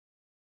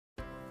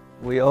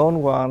We all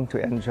want to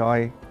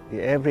enjoy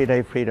the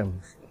everyday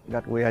freedoms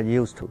that we are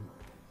used to.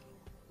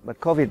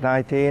 But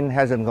COVID-19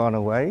 hasn't gone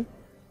away,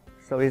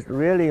 so it's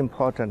really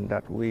important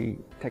that we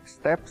take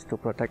steps to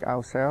protect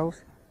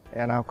ourselves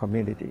and our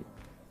community.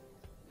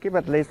 Keep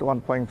at least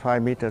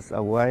 1.5 meters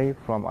away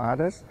from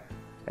others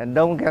and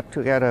don't get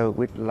together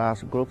with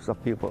large groups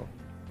of people.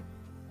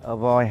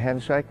 Avoid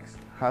handshakes,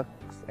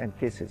 hugs, and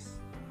kisses.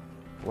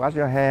 Wash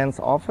your hands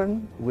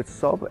often with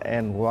soap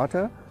and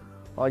water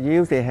or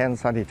use the hand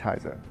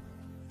sanitizer.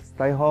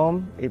 Stay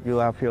home if you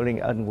are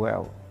feeling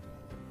unwell.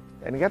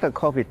 And get a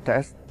COVID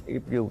test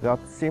if you got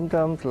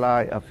symptoms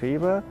like a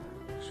fever,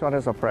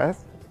 shortness of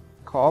breath,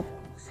 cough,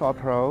 sore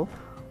throat,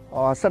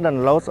 or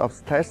sudden loss of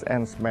taste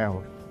and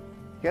smell.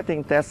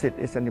 Getting tested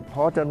is an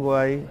important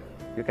way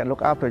you can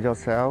look after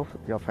yourself,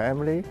 your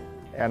family,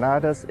 and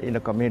others in the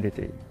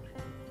community.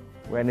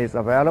 When it's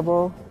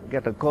available,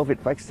 get a COVID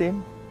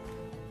vaccine.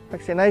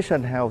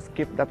 Vaccination helps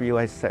keep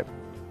WA safe.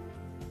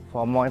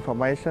 For more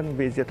information,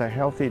 visit the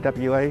Healthy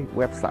WA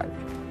website.